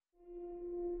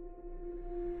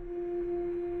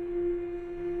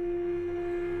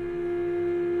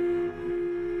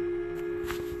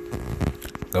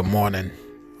Good morning.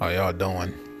 How y'all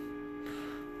doing?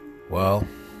 Well,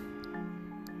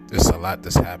 there's a lot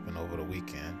that's happened over the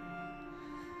weekend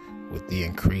with the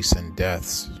increase in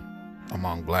deaths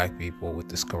among black people with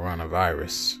this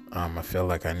coronavirus. I feel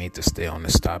like I need to stay on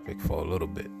this topic for a little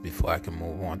bit before I can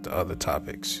move on to other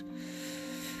topics.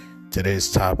 Today's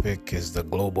topic is the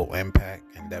global impact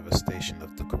and devastation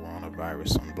of the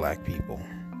coronavirus on black people.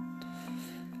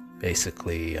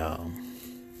 Basically,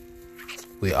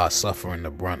 we are suffering the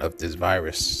brunt of this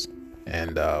virus,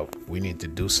 and we need to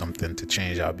do something to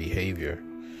change our behavior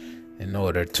in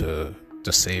order to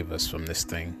save us from this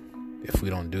thing. If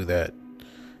we don't do that,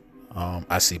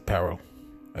 I see peril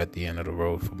at the end of the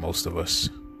road for most of us.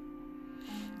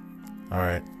 All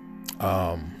right.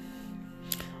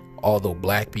 Although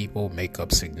black people make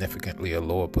up significantly a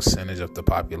lower percentage of the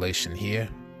population here,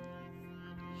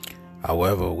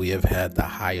 however, we have had the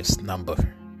highest number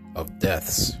of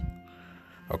deaths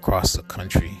across the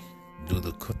country due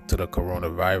to the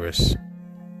coronavirus.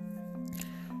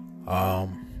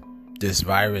 This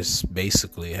virus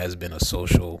basically has been a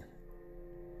social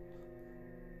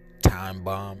time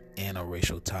bomb and a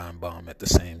racial time bomb at the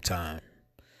same time.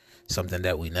 Something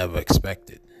that we never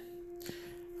expected.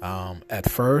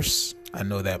 At first, I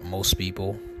know that most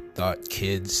people thought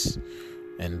kids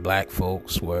and black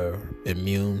folks were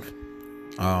immune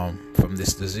from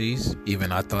this disease.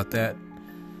 Even I thought that.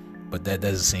 But that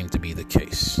doesn't seem to be the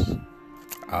case.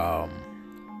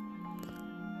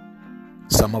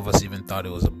 Some of us even thought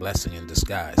it was a blessing in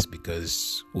disguise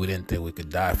because we didn't think we could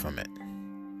die from it.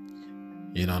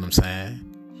 You know what I'm saying?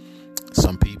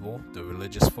 Some people, the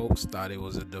religious folks, thought it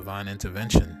was a divine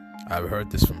intervention. I've heard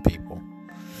this from people.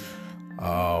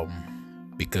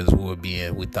 Because we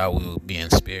thought we were being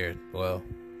spared. Well,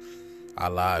 our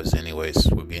lives anyways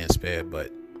were being spared,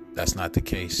 but that's not the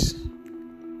case.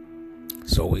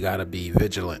 So we got to be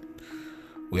vigilant.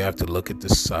 We have to look at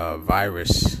this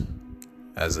virus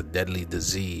as a deadly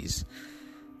disease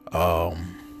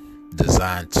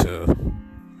designed to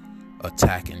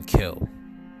attack and kill.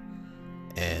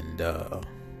 And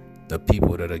the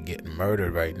people that are getting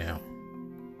murdered right now,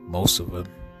 most of them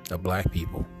are black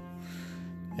people.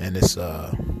 And it's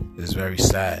very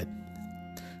sad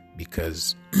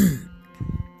because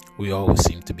we always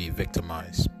seem to be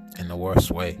victimized in the worst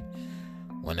way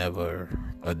whenever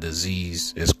a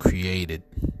disease is created,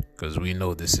 because we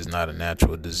know this is not a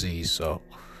natural disease. So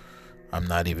I'm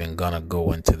not even gonna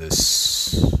go into the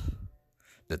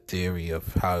theory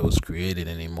of how it was created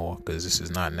anymore, because this is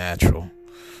not natural.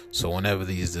 So whenever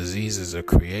these diseases are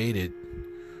created,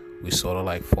 we sort of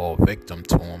like fall victim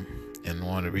to them. And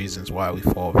one of the reasons why we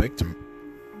fall victim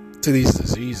to these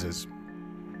diseases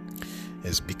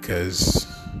is because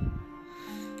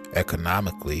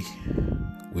economically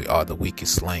we are the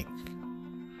weakest link.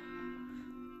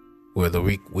 We're the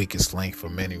weakest link for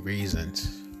many reasons.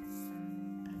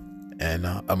 And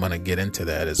I'm going to get into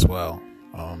that as well,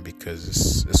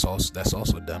 because that's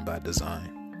also done by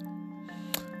design.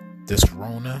 This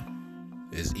Rona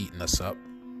is eating us up,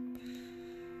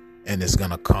 and it's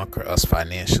going to conquer us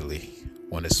financially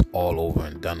when it's all over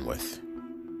and done with.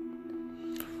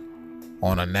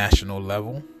 On a national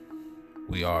level,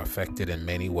 we are affected in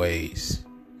many ways.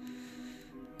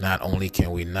 Not only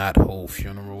can we not hold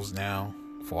funerals now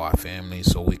for our families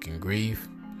so we can grieve,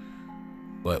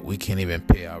 but we can't even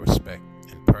pay our respect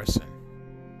in person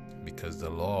because the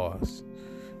laws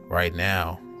right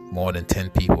now, more than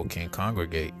 10 people can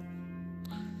congregate.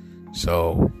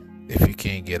 So if you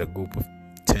can't get a group of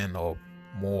 10 or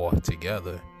more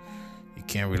together, you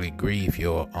can't really grieve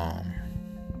your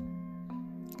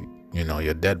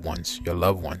your dead ones, your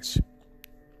loved ones.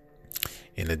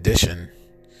 In addition,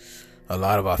 a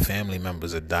lot of our family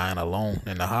members are dying alone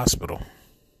in the hospital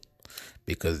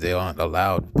because they aren't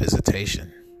allowed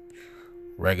visitation.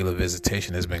 Regular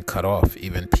visitation has been cut off.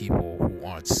 Even people who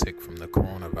aren't sick from the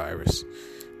coronavirus,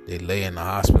 they lay in the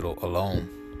hospital alone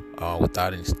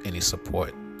without any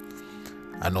support.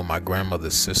 I know my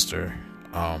grandmother's sister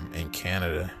in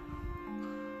Canada,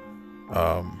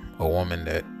 a woman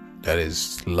that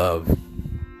is loved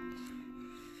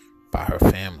by her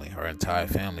family, her entire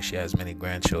family. She has many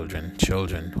grandchildren,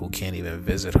 children who can't even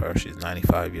visit her. She's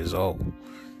 95 years old.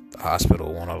 The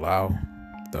hospital won't allow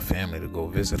the family to go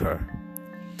visit her.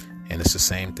 And it's the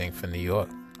same thing for New York.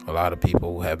 A lot of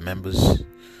people who have members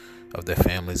of their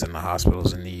families in the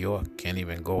hospitals in New York can't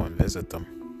even go and visit them.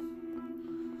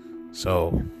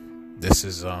 So this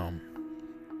is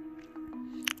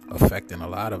affecting a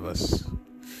lot of us.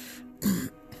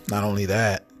 Not only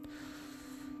that,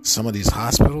 some of these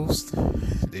hospitals,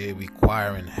 they're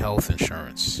requiring health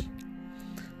insurance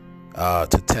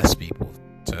to test people,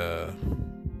 to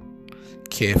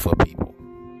care for people.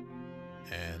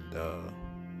 And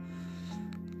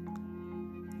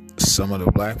some of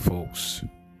the black folks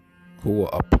who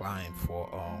are applying for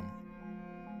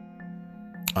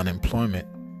unemployment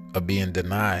are being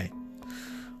denied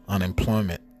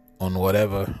unemployment on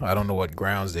whatever, I don't know what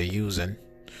grounds they're using,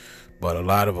 but a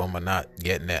lot of them are not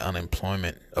getting their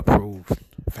unemployment approved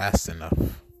fast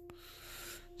enough.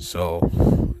 So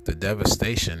the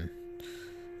devastation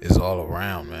is all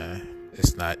around, man.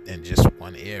 It's not in just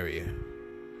one area.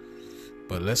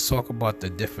 But let's talk about the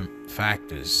different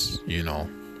factors,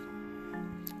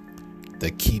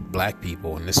 that keep black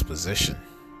people in this position.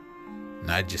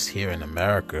 Not just here in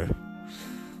America,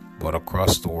 but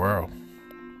across the world.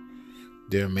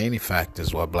 There are many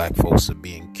factors why black folks are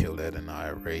being killed at an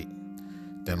higher rate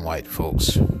than white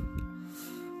folks.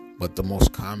 But the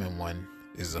most common one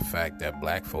is the fact that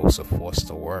black folks are forced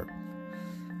to work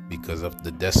because of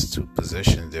the destitute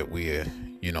position that we're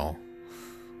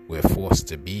forced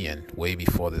to be in way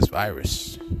before this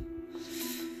virus.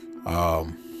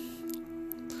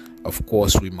 Of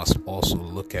course, we must also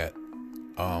look at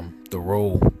the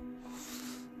role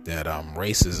that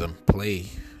racism play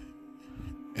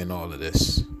in all of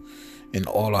this, in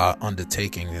all our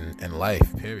undertaking in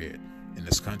life, period. In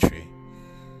this country,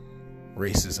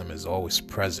 racism is always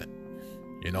present.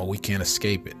 We can't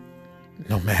escape it.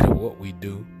 No matter what we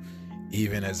do,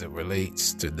 even as it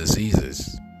relates to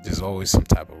diseases, there's always some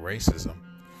type of racism.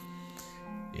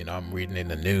 I'm reading in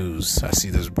the news, I see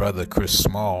this brother, Chris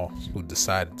Small, who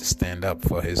decided to stand up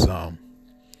for his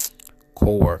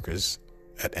co-workers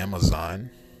at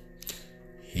Amazon.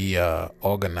 He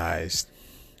organized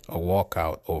a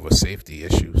walkout over safety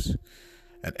issues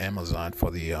at Amazon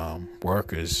for the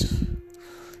workers,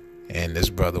 and this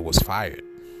brother was fired.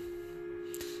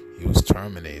 He was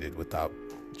terminated without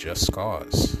just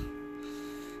cause.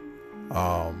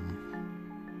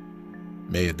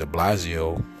 Mayor de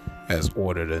Blasio has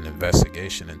ordered an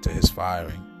investigation into his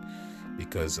firing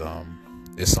because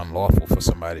it's unlawful for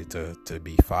somebody to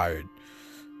be fired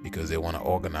because they want to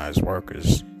organize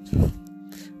workers.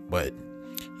 But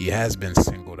he has been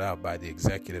singled out by the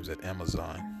executives at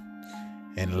Amazon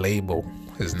and labeled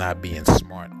as not being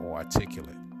smart or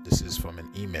articulate. This is from an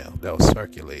email that was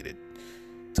circulated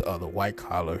to other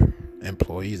white-collar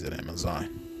employees at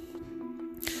Amazon.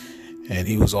 And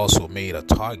he was also made a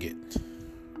target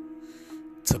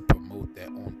to promote their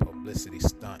own publicity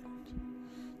stunt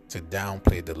to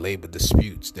downplay the labor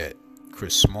disputes that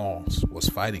Chris Smalls was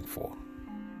fighting for.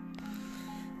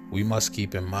 We must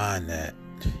keep in mind that,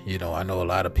 I know a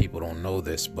lot of people don't know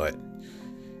this, but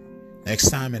next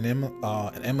time an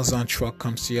Amazon truck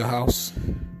comes to your house,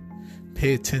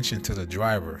 pay attention to the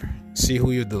driver. See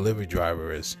who your delivery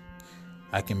driver is.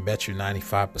 I can bet you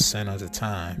 95% of the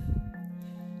time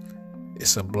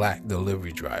it's a black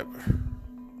delivery driver.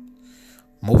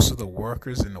 Most of the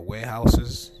workers in the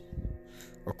warehouses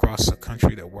across the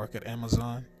country that work at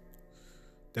Amazon,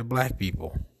 they're black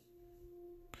people.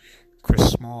 Chris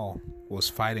Small was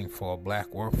fighting for a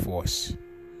black workforce.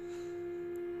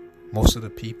 Most of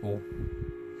the people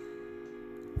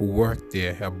who work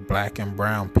there are black and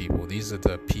brown people. These are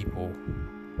the people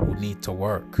who need to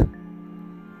work.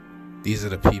 These are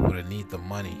the people that need the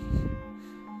money.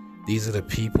 These are the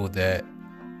people that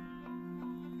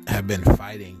have been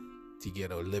fighting to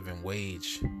get a living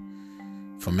wage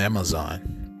from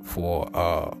Amazon for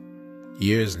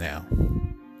years now.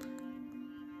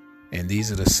 And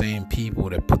these are the same people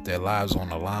that put their lives on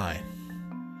the line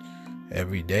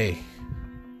every day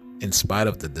in spite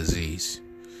of the disease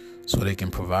so they can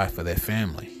provide for their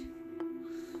family.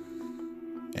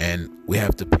 And we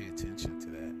have to pay attention to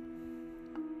that.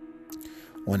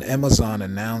 When Amazon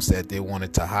announced that they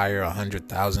wanted to hire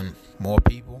 100,000 more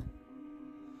people,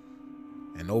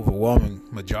 an overwhelming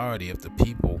majority of the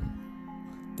people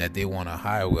that they want to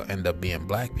hire will end up being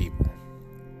black people.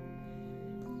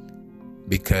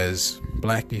 Because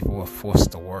black people are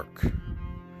forced to work.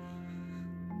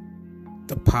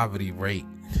 The poverty rate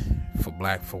for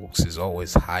black folks is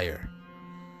always higher.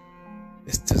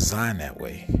 It's designed that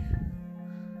way.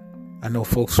 I know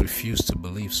folks refuse to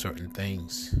believe certain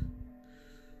things,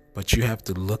 but you have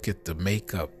to look at the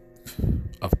makeup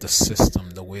of the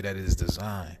system, the way that it is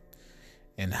designed,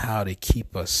 and how they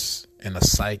keep us in a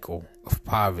cycle of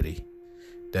poverty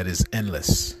that is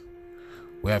endless.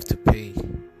 We have to pay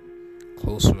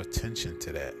closer attention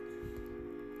to that.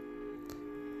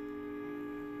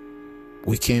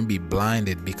 We can't be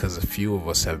blinded because a few of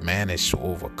us have managed to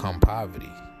overcome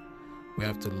poverty. We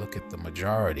have to look at the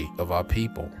majority of our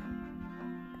people.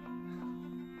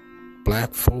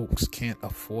 Black folks can't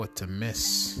afford to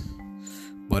miss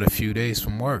but a few days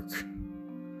from work.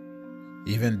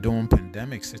 even during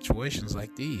pandemic situations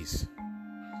like these.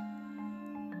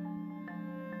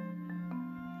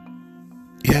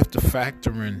 You have to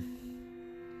factor in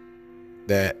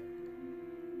that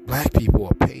black people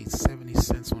are paid 70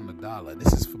 cents on the dollar.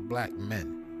 This is for black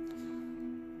men.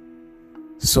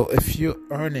 So if you're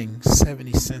earning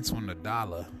 70 cents on the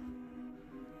dollar,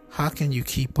 how can you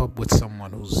keep up with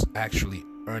someone who's actually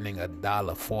earning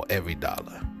 $1 for every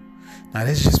dollar? Now,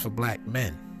 this is just for black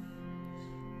men.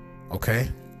 Okay?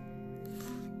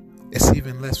 It's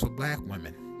even less for black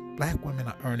women. Black women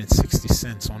are earning 60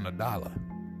 cents on the dollar.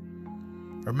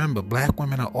 Remember, black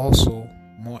women are also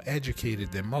more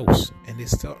educated than most, and they're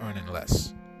still earning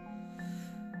less.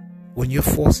 When you're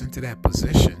forced into that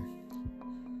position,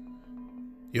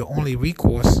 your only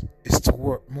recourse is to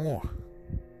work more.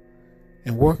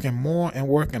 And working more and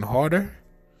working harder,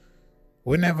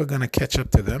 we're never going to catch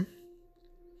up to them.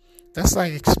 That's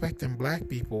like expecting black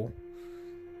people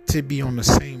to be on the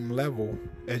same level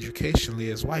educationally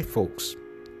as white folks.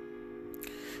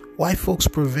 White folks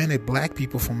prevented black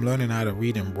people from learning how to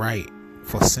read and write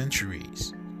for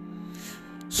centuries.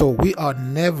 So we are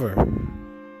never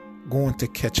going to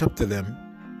catch up to them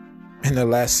in the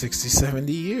last 60,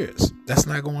 70 years. That's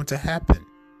not going to happen.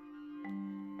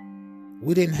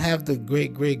 We didn't have the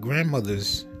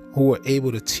great-great-grandmothers who were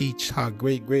able to teach our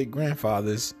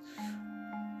great-great-grandfathers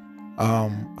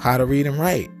how to read and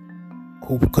write,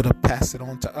 who could have passed it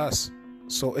on to us.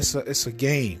 So it's a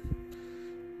game.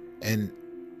 And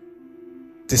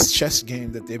this chess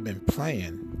game that they've been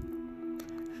playing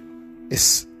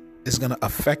is going to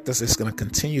affect us. It's going to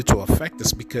continue to affect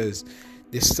us because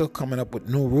they're still coming up with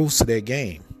new rules to their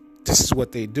game. This is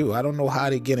what they do. I don't know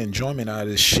how they get enjoyment out of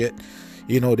this shit.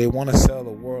 You know, they want to sell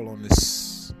the world on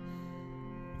this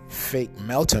fake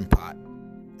melting pot.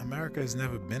 America has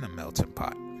never been a melting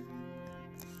pot.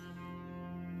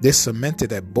 They cemented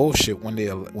that bullshit when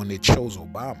they chose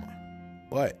Obama.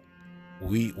 But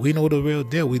we know the real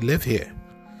deal. We live here.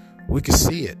 We can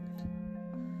see it.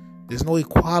 There's no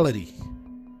equality.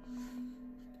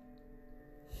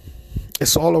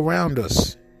 It's all around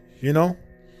us, you know?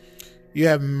 You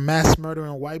have mass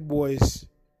murdering white boys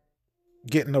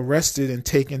getting arrested and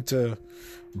taken to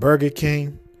Burger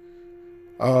King,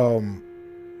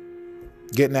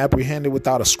 getting apprehended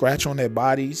without a scratch on their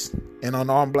bodies, and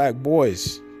unarmed black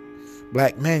boys,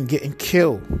 black men getting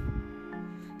killed,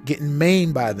 getting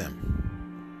maimed by them.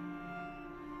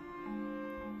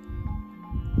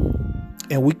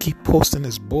 And we keep posting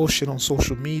this bullshit on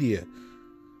social media.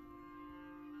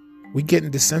 We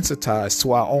getting desensitized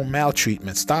to our own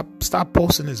maltreatment. Stop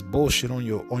posting this bullshit on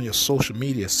your social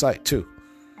media site too.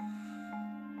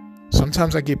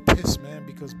 Sometimes I get pissed, man,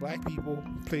 because black people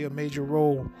play a major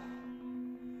role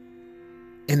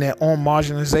in their own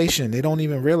marginalization. They don't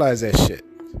even realize that shit.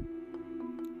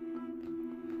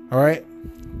 All right?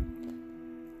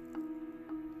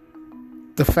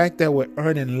 The fact that we're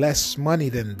earning less money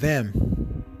than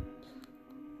them,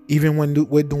 even when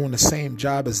we're doing the same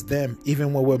job as them,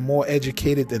 even when we're more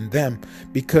educated than them,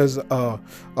 because a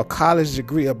college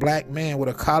degree, a black man with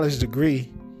a college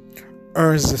degree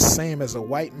earns the same as a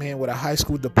white man with a high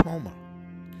school diploma.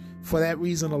 For that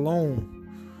reason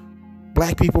alone,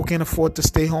 black people can't afford to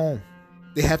stay home.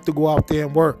 They have to go out there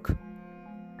and work.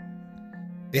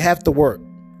 They have to work.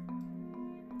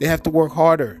 They have to work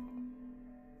harder.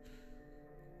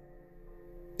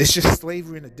 It's just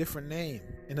slavery in a different name,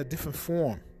 in a different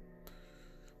form.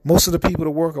 Most of the people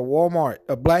that work at Walmart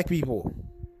are black people.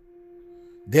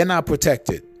 They're not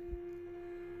protected.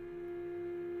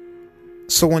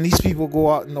 So when these people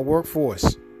go out in the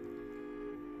workforce,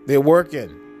 they're working.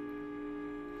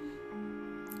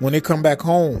 When they come back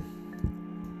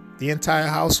home, the entire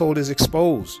household is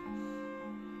exposed.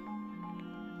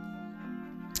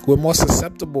 We're more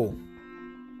susceptible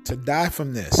to die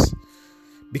from this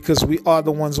because we are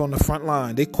the ones on the front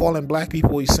line. They calling black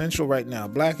people essential right now.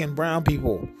 Black and brown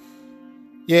people.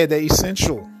 Yeah, they're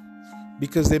essential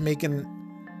because they're making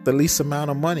the least amount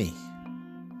of money.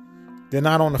 They're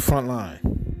not on the front line.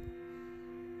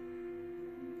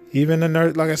 Even the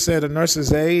nurse, like I said, the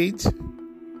nurses' aides,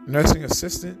 nursing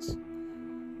assistants,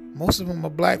 most of them are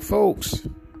black folks.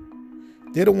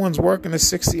 They're the ones working the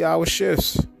 60-hour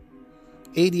shifts,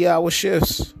 80-hour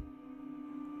shifts.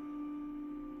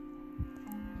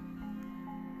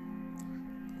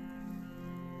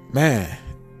 Man,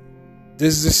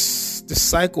 this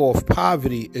cycle of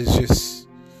poverty is just,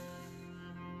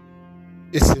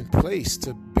 it's in place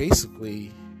to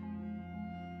basically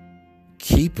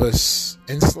keep us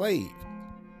enslaved.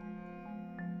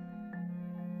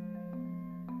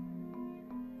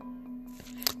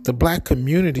 The black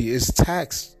community is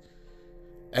taxed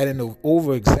at an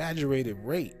over exaggerated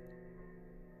rate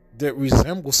that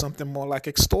resembles something more like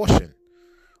extortion.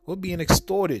 We're being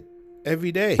extorted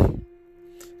every day,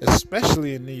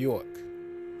 especially in New York.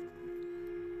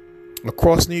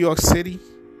 Across New York City,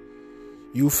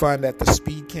 you find that the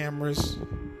speed cameras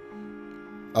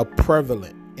are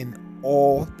prevalent in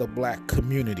all the black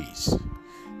communities.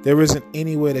 There isn't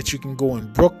anywhere that you can go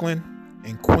in Brooklyn,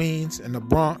 in Queens, in the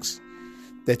Bronx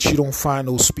that you don't find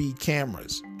those speed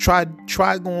cameras. Try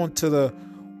going to the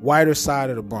wider side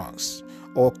of the Bronx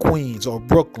or Queens or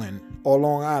Brooklyn or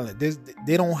Long Island.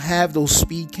 They don't have those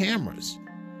speed cameras.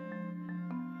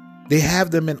 They have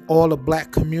them in all the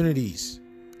black communities,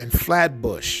 in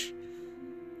Flatbush,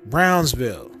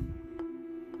 Brownsville,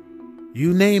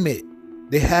 you name it.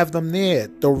 They have them there.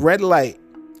 The red light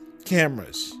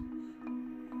cameras.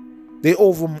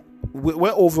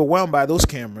 We're overwhelmed by those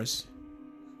cameras.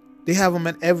 They have them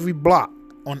in every block.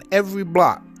 On every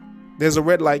block, there's a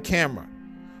red light camera.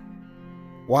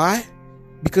 Why?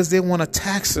 Because they want to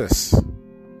tax us.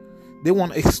 They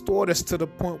want to extort us to the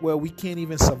point where we can't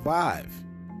even survive.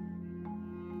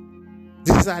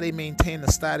 This is how they maintain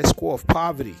the status quo of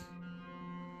poverty.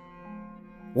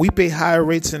 We pay higher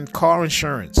rates in car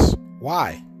insurance.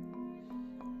 Why?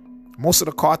 Most of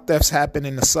the car thefts happen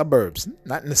in the suburbs,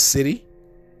 not in the city.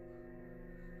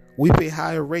 We pay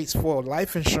higher rates for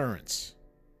life insurance.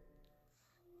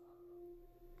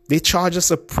 They charge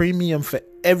us a premium for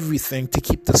everything to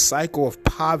keep the cycle of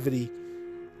poverty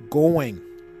going.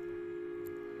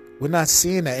 We're not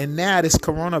seeing that. And now this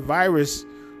coronavirus,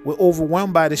 we're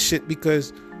overwhelmed by this shit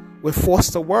because we're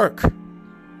forced to work.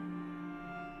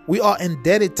 We are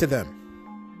indebted to them.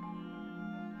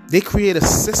 They create a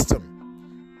system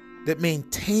that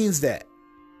maintains that.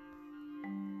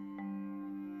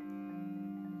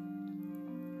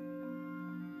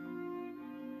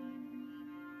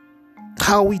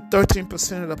 How are we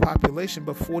 13% of the population,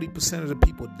 but 40% of the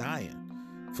people dying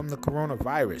from the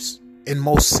coronavirus in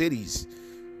most cities,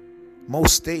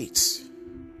 most states?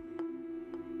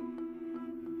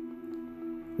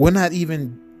 We're not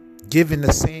even given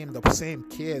the same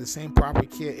care, the same proper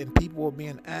care, and people are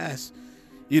being asked,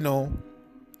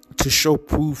 to show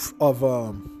proof of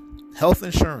health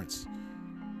insurance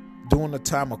during a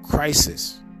time of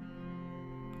crisis.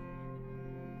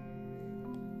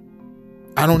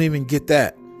 I don't even get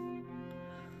that.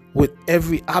 With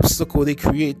every obstacle they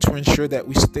create to ensure that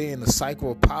we stay in the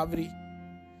cycle of poverty,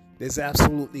 there's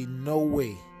absolutely no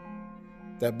way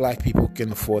that black people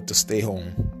can afford to stay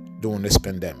home during this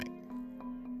pandemic.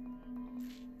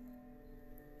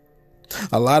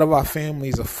 A lot of our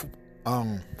family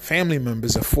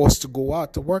members are forced to go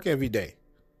out to work every day.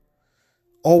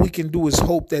 All we can do is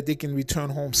hope that they can return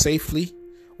home safely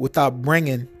without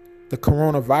bringing the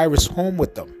coronavirus home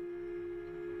with them.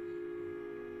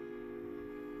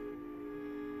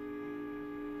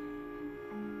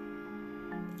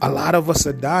 A lot of us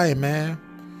are dying, man.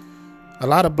 A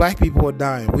lot of black people are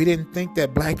dying. We didn't think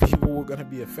that black people were going to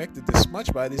be affected this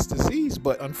much by this disease.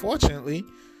 But unfortunately,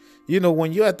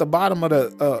 when you're at the bottom of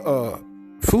the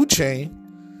food chain,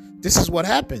 this is what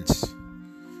happens.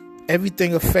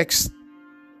 Everything affects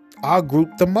our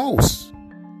group the most.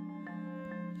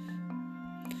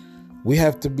 We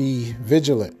have to be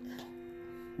vigilant.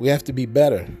 We have to be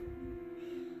better.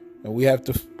 And we have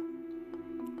to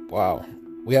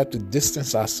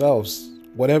distance ourselves,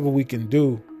 whatever we can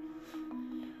do.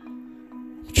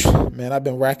 Man, I've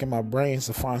been racking my brains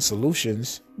to find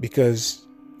solutions, because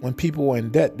when people are in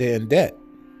debt, they're in debt.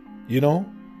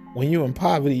 When you're in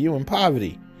poverty, you're in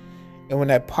poverty. And when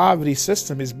that poverty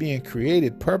system is being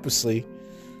created purposely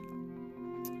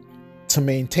to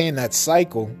maintain that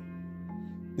cycle,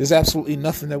 there's absolutely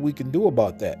nothing that we can do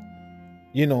about that.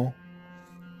 You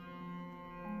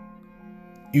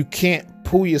can't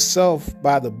pull yourself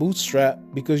by the bootstrap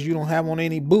because you don't have on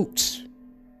any boots.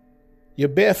 You're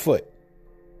barefoot.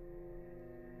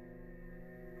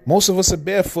 Most of us are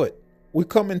barefoot. We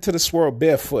come into this world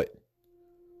barefoot.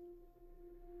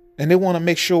 And they want to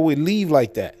make sure we leave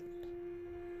like that.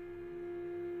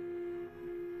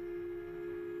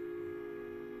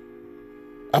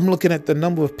 I'm looking at the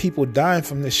number of people dying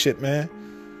from this shit, man.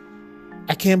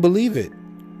 I can't believe it.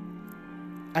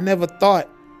 I never thought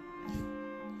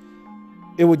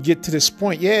it would get to this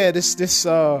point. Yeah, this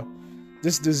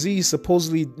disease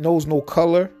supposedly knows no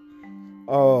color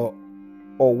or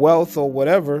wealth or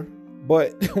whatever,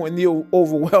 but when the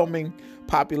overwhelming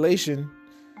population,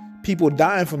 people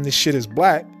dying from this shit is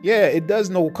black, yeah, it does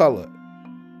know color.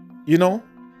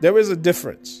 There is a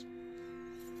difference.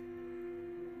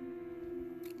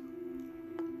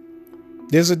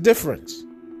 There's a difference.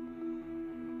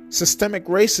 Systemic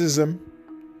racism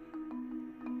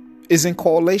is in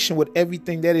correlation with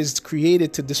everything that is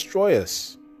created to destroy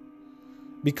us.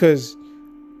 Because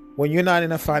when you're not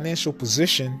in a financial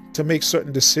position to make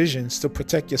certain decisions to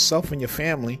protect yourself and your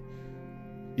family,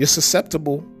 you're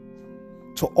susceptible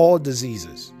to all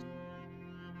diseases,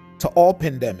 to all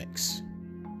pandemics,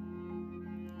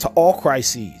 to all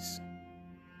crises.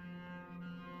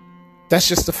 That's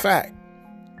just a fact.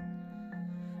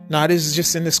 Now, this is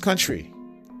just in this country.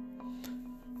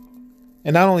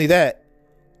 And not only that,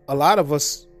 a lot of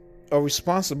us are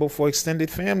responsible for extended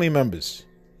family members.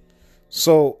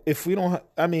 So if we don't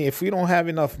have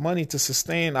enough money to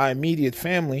sustain our immediate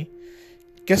family,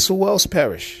 guess who else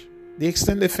perish? The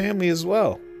extended family as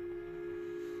well.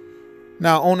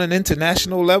 Now, on an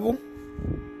international level,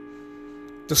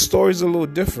 the story's a little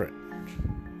different.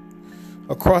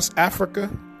 Across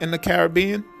Africa and the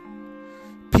Caribbean,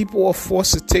 people are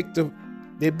forced to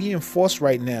they're being forced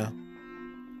right now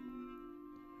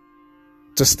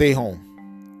to stay home.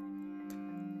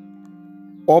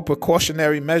 All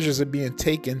precautionary measures are being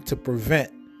taken to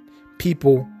prevent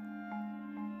people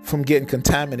from getting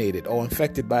contaminated or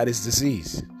infected by this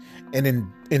disease. And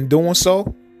in doing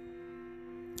so,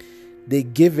 they're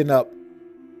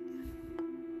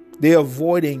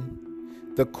avoiding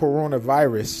the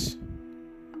coronavirus.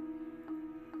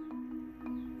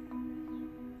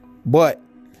 But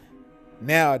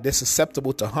now they're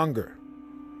susceptible to hunger.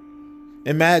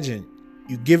 Imagine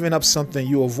you're giving up something,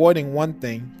 you're avoiding one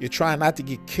thing, you're trying not to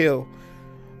get killed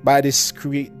by this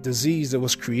disease that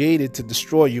was created to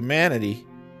destroy humanity,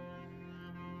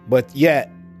 but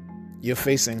yet you're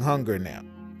facing hunger now.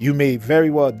 You may very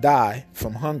well die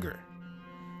from hunger.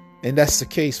 And that's the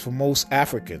case for most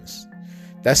Africans.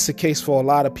 That's the case for a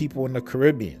lot of people in the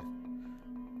Caribbean.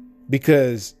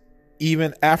 Because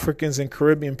even Africans and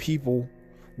Caribbean people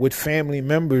with family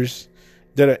members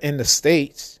that are in the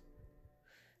States,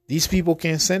 these people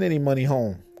can't send any money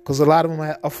home because a lot of them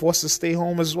are forced to stay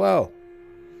home as well.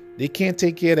 They can't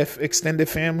take care of their extended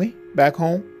family back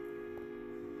home.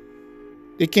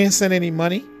 They can't send any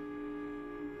money.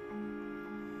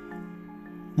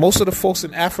 Most of the folks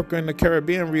in Africa and the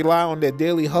Caribbean rely on their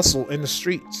daily hustle in the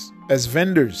streets as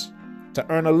vendors to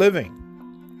earn a living.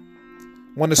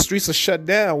 When the streets are shut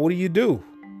down, what do?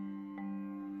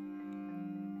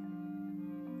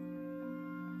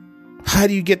 How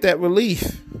do you get that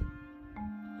relief?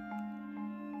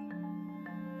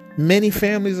 Many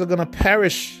families are going to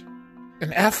perish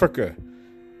in Africa,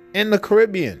 in the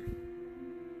Caribbean.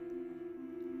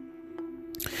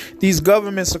 These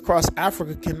governments across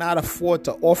Africa cannot afford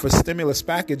to offer stimulus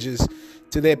packages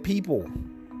to their people.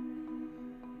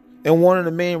 And one of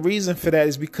the main reasons for that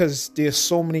is because there's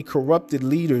so many corrupted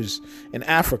leaders in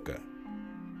Africa.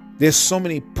 There's so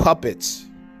many puppets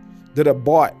that are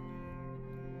bought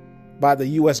by the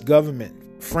U.S.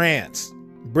 government, France,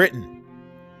 Britain.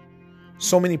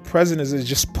 So many presidents are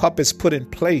just puppets put in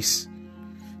place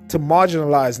to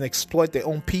marginalize and exploit their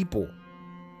own people.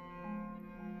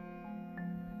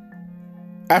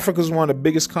 Africa is one of the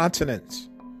biggest continents,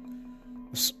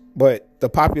 but the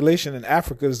population in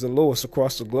Africa is the lowest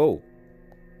across the globe.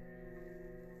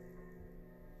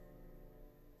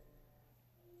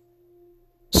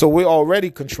 So we're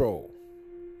already controlled.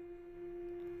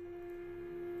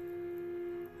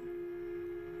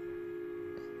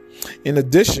 In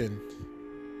addition,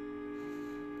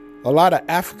 a lot of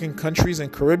African countries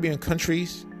and Caribbean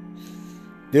countries,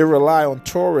 they rely on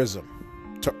tourism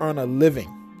to earn a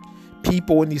living.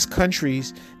 People in these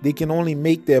countries, they can only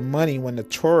make their money when the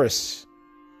tourists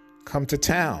come to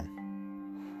town.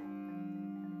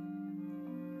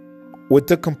 With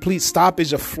the complete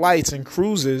stoppage of flights and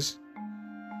cruises,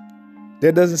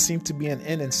 there doesn't seem to be an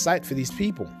end in sight for these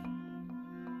people.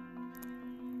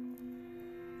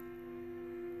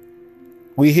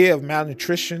 We hear of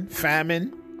malnutrition,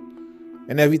 famine,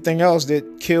 and everything else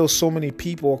that kills so many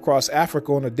people across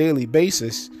Africa on a daily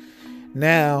basis.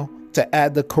 Now, to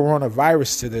add the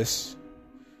coronavirus to this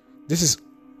is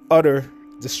utter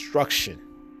destruction.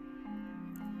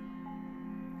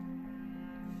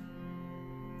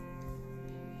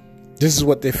 This is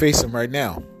what they're facing right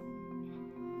now.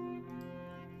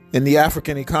 And the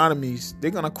African economies,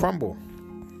 they're going to crumble.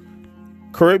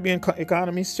 Caribbean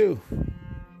economies too.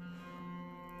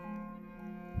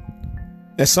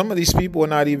 And some of these people are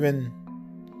not even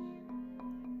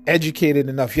educated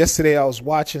enough. Yesterday I was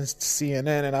watching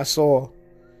CNN and I saw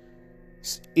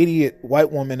this idiot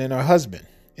white woman and her husband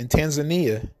in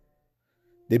Tanzania.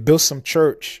 They built some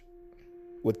church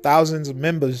with thousands of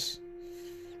members,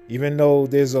 even though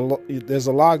there's a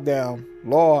lockdown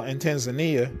law in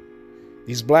Tanzania.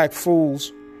 These black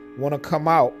fools want to come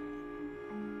out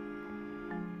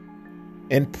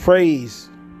and praise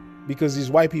because these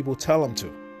white people tell them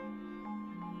to.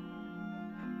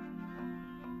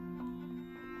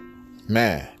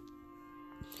 Man,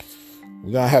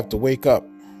 we're going to have to wake up.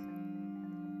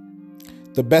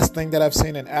 The best thing that I've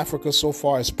seen in Africa so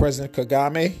far is President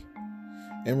Kagame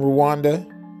in Rwanda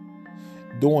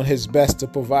doing his best to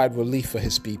provide relief for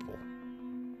his people.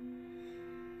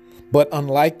 But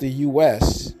unlike the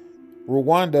U.S.,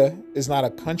 Rwanda is not a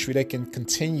country that can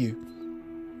continue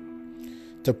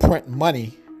to print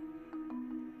money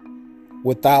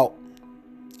without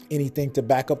anything to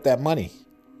back up that money.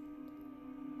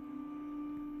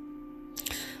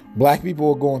 Black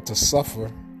people are going to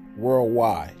suffer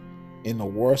worldwide in the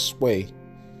worst way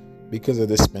because of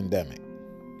this pandemic.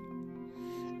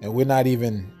 And we're not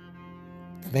even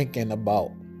thinking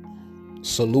about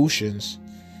solutions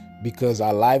because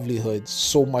our livelihoods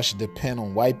so much depend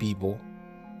on white people.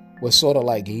 We're sort of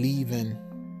like leaving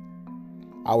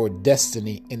our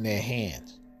destiny in their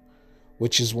hands,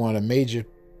 which is one of the major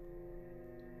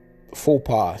faux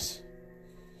pas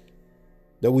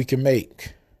that we can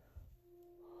make.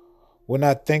 We're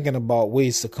not thinking about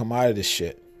ways to come out of this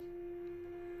shit.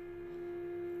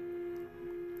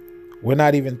 We're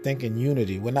not even thinking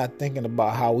unity. We're not thinking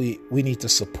about how we need to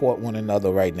support one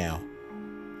another right now.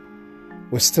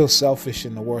 We're still selfish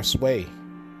in the worst way.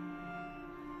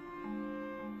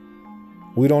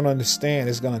 We don't understand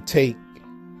it's going to take,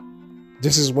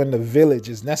 this is when the village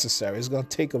is necessary. It's going to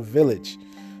take a village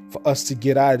for us to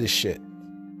get out of this shit.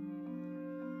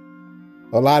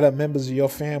 A lot of members of your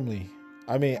family,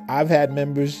 I mean, I've had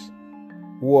members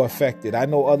who are affected. I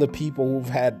know other people who've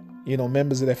had,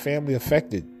 members of their family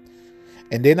affected.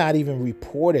 And they're not even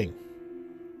reporting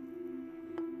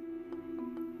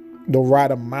the right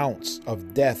amounts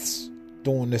of deaths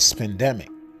during this pandemic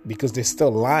because they're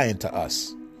still lying to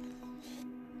us.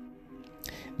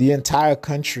 The entire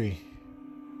country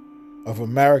of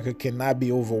America cannot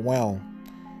be overwhelmed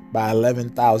by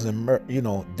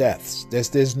 11,000, deaths.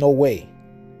 There's no way.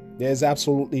 There's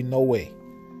absolutely no way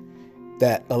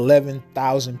that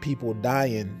 11,000 people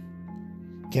dying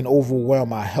can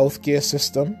overwhelm our healthcare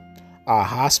system, our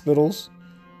hospitals,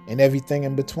 and everything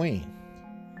in between.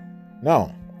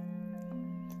 No.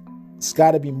 It's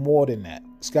got to be more than that.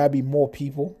 It's got to be more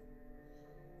people.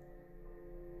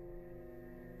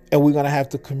 And we're going to have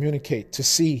to communicate to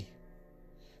see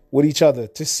with each other,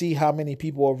 to see how many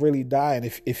people are really dying.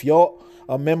 If you're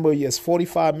a member, there's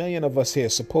 45 million of us here,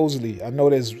 supposedly. I know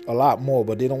there's a lot more,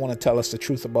 but they don't want to tell us the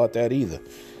truth about that either,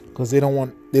 because they don't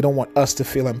want us to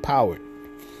feel empowered.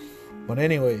 But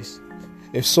anyways,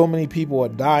 if so many people are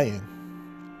dying,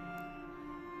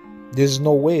 there's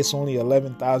no way it's only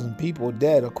 11,000 people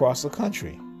dead across the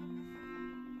country.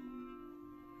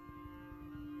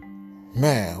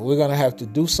 Man, we're going to have to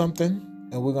do something,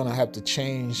 and we're going to have to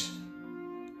change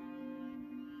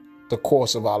the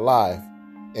course of our life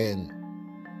and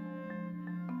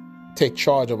take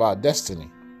charge of our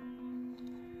destiny.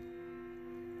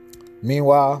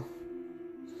 Meanwhile,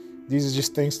 these are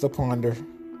just things to ponder.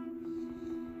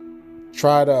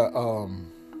 Try to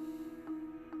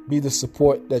be the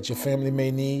support that your family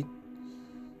may need,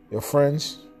 your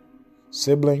friends,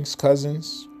 siblings,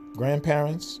 cousins,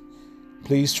 grandparents.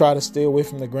 Please try to stay away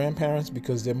from the grandparents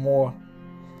because they're more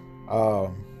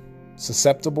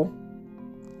susceptible.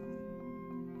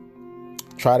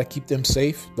 Try to keep them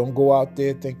safe. Don't go out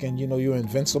there thinking, you're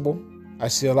invincible. I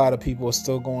see a lot of people are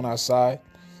still going outside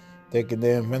thinking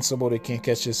they're invincible. They can't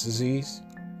catch this disease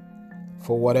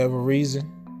for whatever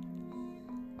reason.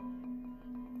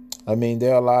 I mean,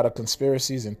 there are a lot of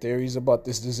conspiracies and theories about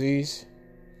this disease.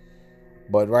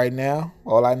 But right now,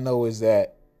 all I know is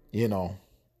that,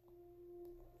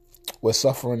 we're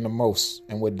suffering the most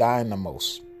and we're dying the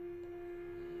most.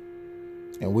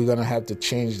 And we're going to have to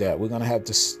change that. We're going to have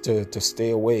to stay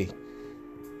away.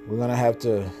 We're going to have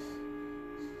to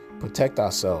protect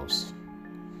ourselves.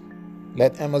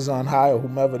 Let Amazon hire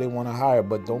whomever they want to hire,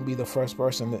 but don't be the first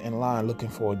person in line looking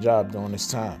for a job during this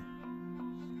time.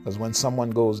 Because when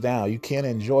someone goes down, you can't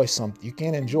enjoy something. You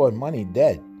can't enjoy money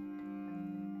dead.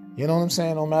 You know what I'm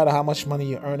saying? No matter how much money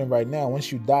you're earning right now,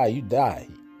 once you die, you die.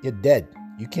 You're dead.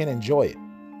 You can't enjoy it.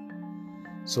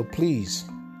 So please,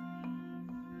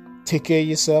 take care of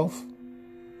yourself,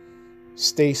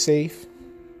 stay safe,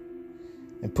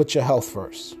 and put your health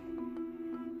first.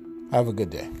 Have a good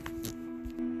day.